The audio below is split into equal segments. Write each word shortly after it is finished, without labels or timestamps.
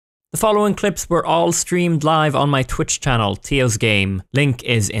The following clips were all streamed live on my Twitch channel, Teo's Game. Link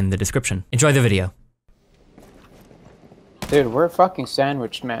is in the description. Enjoy the video. Dude, we're fucking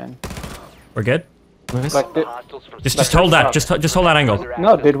sandwiched, man. We're good? Nice. Like, Just hold that. Just hold that angle.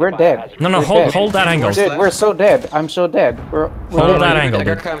 no, dude, we're dead. No, We're dead. hold that angle. Dude, we're so dead. I'm so dead. We're Hold dead. that angle, I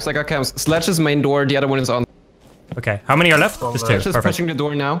got dude. cams, I got cams. Sledge's main door, the other one is on. Okay, how many are left? Just two. Sledge is Perfect. pushing the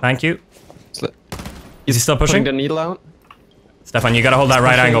door now. Thank you. Sle Is he still Putting pushing? the needle out. Stefan, you gotta hold that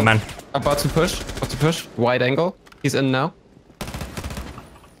right Pushing. angle, man. About to push. About to push. Wide angle. He's in now.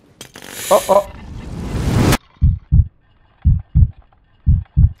 Oh.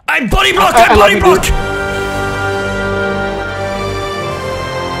 I'm body blocked! I I'm love body you, blocked! dude.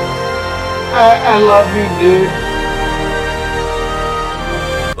 I love you, dude.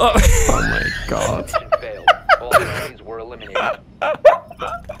 Oh. Oh my god. Failed. All enemies were eliminated.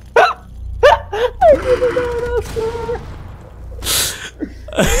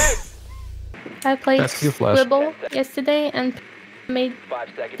 I played That's your flash. Scribble yesterday and made 5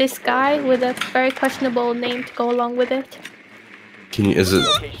 seconds. this guy with a very questionable name to go along with it. Can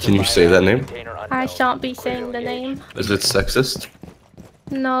you say that name? I shan't be saying the name. Is it sexist?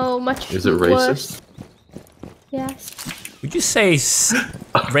 No, much Is it worse. racist? Yes. Would you say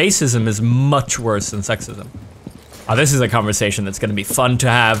racism is much worse than sexism? Oh, this is a conversation that's gonna be fun to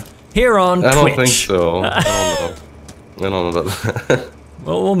have here on I don't Twitch. think so. I don't know about that.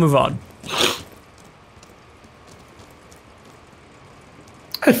 Well, we'll move on.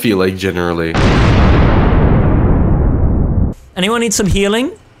 I feel like generally. Anyone need some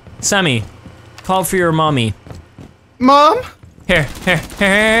healing? Sammy, call for your mommy. Mom? Here,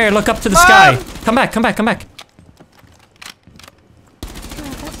 look up to the sky. Come back. I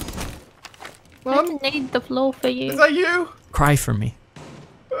can need the flow for you. Is that you? Cry for me.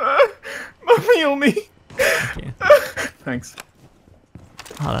 Mommy or me? Thank you. Thanks.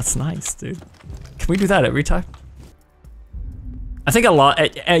 Oh, that's nice, dude. Can we do that every time? I think a lot,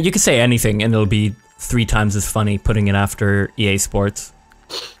 you could say anything and it'll be 3 times as funny putting it after EA Sports.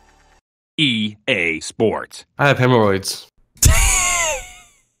 EA Sports. I have hemorrhoids.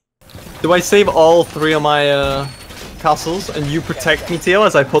 Do I save all 3 of my castles and you protect me, Teo,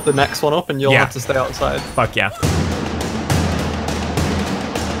 as I put the next one up and you'll Yeah. have to stay outside? Fuck yeah.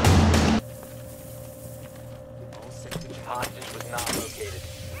 Hostage was not located.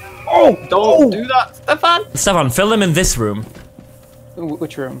 Oh! Don't do that, Stefan! Stefan, fill them in this room.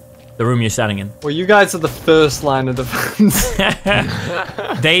 Which room? The room you're standing in. Well, you guys are the first line of defense.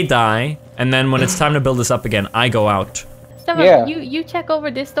 They die, and then when it's time to build this up again, I go out. Stefan, Yeah. you check over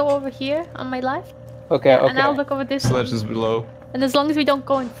this door over here on my left, Okay, and I'll okay. look over this Sledge one. is below. And as long as we don't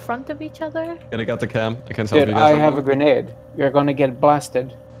go in front of each other, And I got the cam. I can tell Dude, you I guys. have a grenade. You're gonna get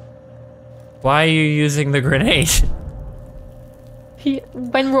blasted. Why are you using the grenade?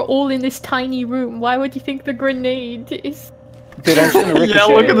 when we're all in this tiny room, why would you think the grenade is? Dude, I'm just gonna Yeah,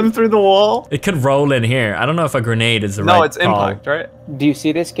 look at them through the wall. It could roll in here. I don't know if a grenade is the No, right it's call. impact, right? Do you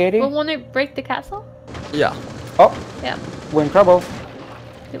see this, Katie? Well, won't it break the castle? Yeah. Oh, Yeah. we're in trouble.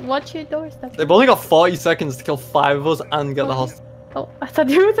 Watch your door, Stefan. They've only got 40 seconds to kill 5 of us and get the hostage. Oh, I thought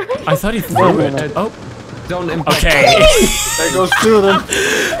you were right. I thought he threw it. no. Oh, Don't impact. okay. There goes 2 of them.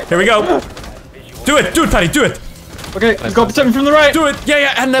 Here we go. Do it, Patty, do it. Okay, you've got protect me from the right. Do it.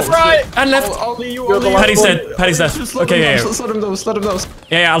 Yeah, and left. Right. And left. Only you, You're the only you. last Patty's one. dead. Patty's dead. Slow Okay, them yeah, down, slow them down, slow them down.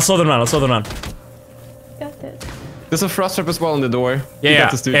 yeah, I'll slow them down. Got it. There's a thrust trap as well in the door. You Yeah,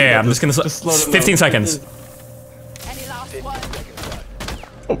 got this, dude. You yeah, got I'm this. just gonna slow them 15 down. seconds.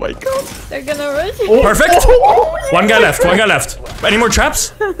 Oh my god. They're gonna rush. Perfect. One guy left. Any more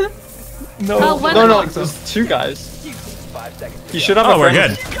traps? No, Oh, one no, of there's 2 guys. You should have Oh, a we're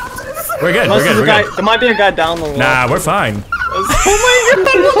friend. good. We're good. Unless there's a guy, We're good. there might be a guy down the wall. Nah, we're fine.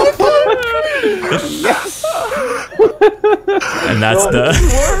 And that's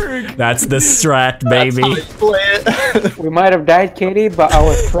the strat, baby. We might have died, Katie, but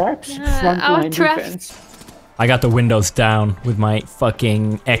our traps, front our line traps. defense. I got the windows down with my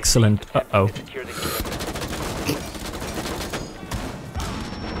fucking excellent. Uh-oh. Secure the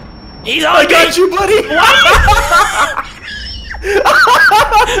He's on Got you, buddy!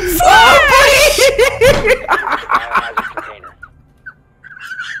 biohazard container.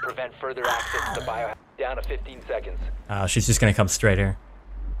 Prevent further access to the biohazard. Down to 15 seconds. Oh, she's just gonna come straight here.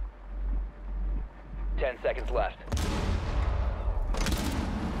 10 seconds left.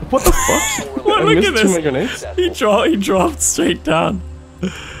 What the fuck? Look I at missed 2 this. my grenades. He dropped straight down.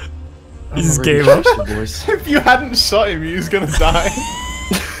 He just gave up. If you hadn't shot him, he was gonna die.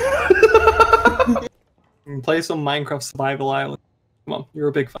 Play some Minecraft Survival Island. Come on, you're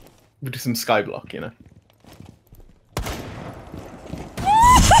a big fan. We do some Skyblock, you know.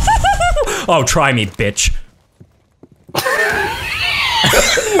 Oh, try me, bitch.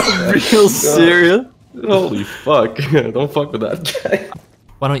 Real serious? Holy fuck! Don't fuck with that guy.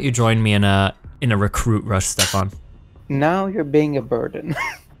 Why don't you join me in a recruit rush, Stefan? Now you're being a burden.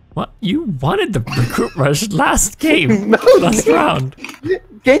 What? You wanted the recruit rush last game, last round.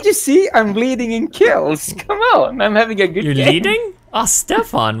 Can't you see? I'm leading in kills. Come on, I'm having a good You're game. leading? Oh,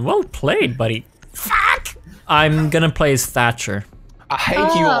 Stefan, well played, buddy. Fuck! I'm gonna play as Thatcher. I hate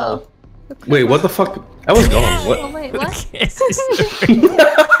you all. Wait, what the fuck? I was gone. Oh, What? wait, what?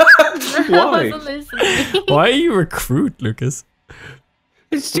 Why? I wasn't listening. Why are you recruit, Lucas?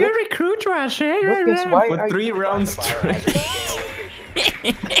 It's still recruit rush, eh? Lucas, why For are 3 you- rounds straight.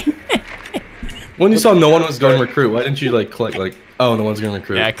 When you saw no one was going recruit, why didn't you like click like, oh, no one's going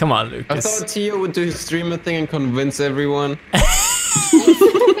recruit? Yeah, come on, I Lucas. thought Tio would do his streamer thing and convince everyone.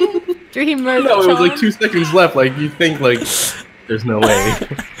 Dreamer. No, it was like charm. 2 seconds left. Like you think like, there's no way.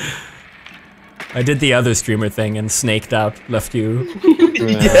 I did the other streamer thing and snaked out, left you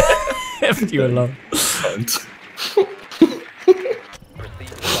left you alone. Proceed to the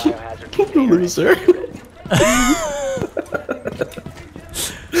biohazard container. Loser.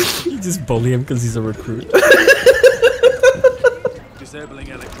 You just bully him because he's a recruit.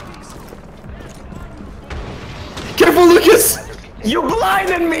 Careful, Lucas! You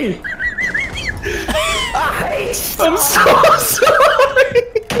blinded me! I'm so sorry.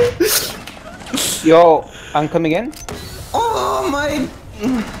 Yo, I'm coming in. Oh my...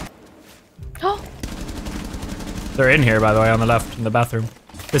 They're in here, by the way, on the left, in the bathroom.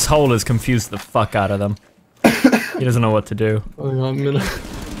 This hole has confused the fuck out of them. He doesn't know what to do.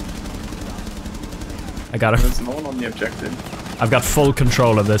 I got him. There's no one on the objective. I've got full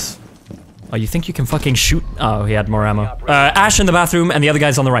control of this. Oh, you think you can fucking shoot? Oh, he had more ammo. Ash in the bathroom, and the other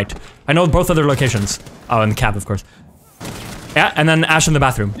guy's on the right. I know both other locations. Oh, and the cab, of course. Yeah, and then Ash in the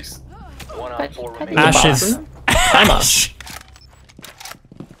bathroom. 1 on 4 remaining. Ash is... Ash!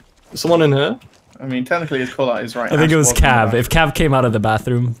 Someone in here? I mean, technically his call out is right. I think Ash it was in the Cav. back. If Cav came out of the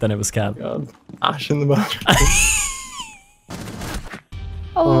bathroom, then it was Cav. God. Ash in the bathroom.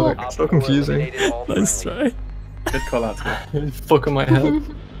 Oh, It's so confusing. Eliminated all Nice friendlies. try. Good call out. Fucking my head.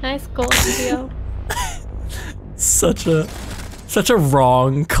 nice goal, Theo. Such a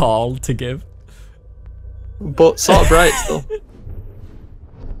wrong call to give. But sort of right still.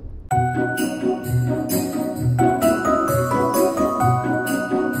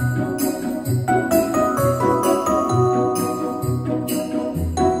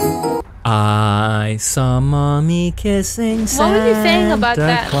 I saw mommy kissing Santa What were you saying about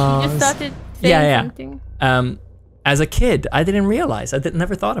that? Claus. You just started saying Yeah. something. As a kid, I didn't realize.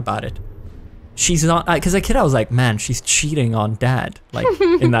 Never thought about it. She's not, because as a kid I was like, man, she's cheating on dad, like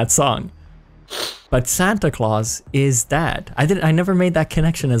in that song. But Santa Claus is dad. I never made that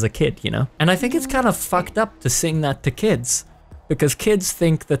connection as a kid, you know? And I think it's kind of fucked up to sing that to kids. Because kids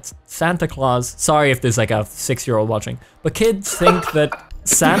think that Santa Claus, sorry if there's like a 6-year-old watching, but kids think that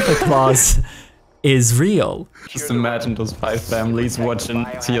Santa Claus is real. Just imagine those 5 families watching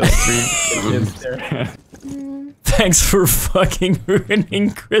Tio stream. Thanks for fucking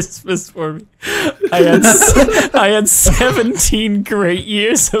ruining Christmas for me. I had 17 great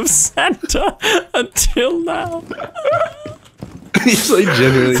years of Santa until now. He's like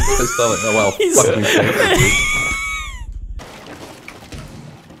genuinely pissed off. Like, oh wow, He's- fucking thanks,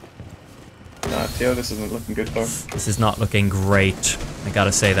 Nah, Theo, this isn't looking good though. This is not looking great. I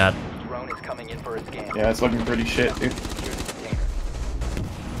gotta say that. Drone is coming in for a scan. Yeah, it's looking pretty shit, dude.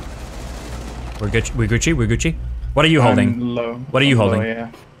 We're Gucci. We're Gucci. We're Gucci. What are you holding? I'm low. What are you I'm holding? Low,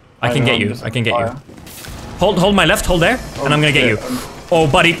 yeah. I can know, get I'm you. just I can get you. fire. Hold my left. Hold there, and I'm gonna get you. shit, Oh,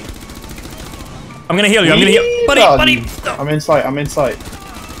 buddy. I'm gonna heal you. I'm gonna heal, buddy. Done. Buddy. I'm in sight. I'm in sight.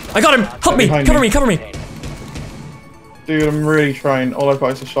 I got him. Help me. Behind Cover me. me. Cover me. Dude, I'm really trying. All I've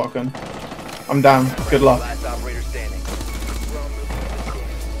got is a shotgun. I'm down. Good luck. Last operator standing. Drone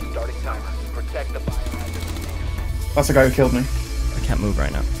movement. Starting timer. Protect the biohazard. That's the guy who killed me. I can't move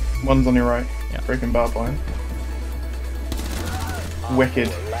right now. One's on your right. Yeah. Freaking bad boy. Wicked.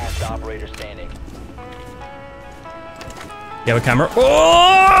 Last operator standing. You have a camera?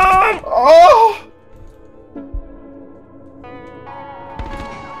 Oh! Oh!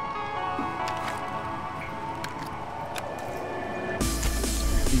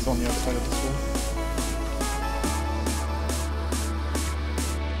 He's on the other side of the wall.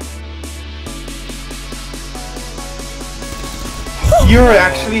 You're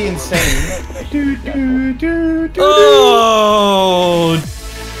actually insane. Oh,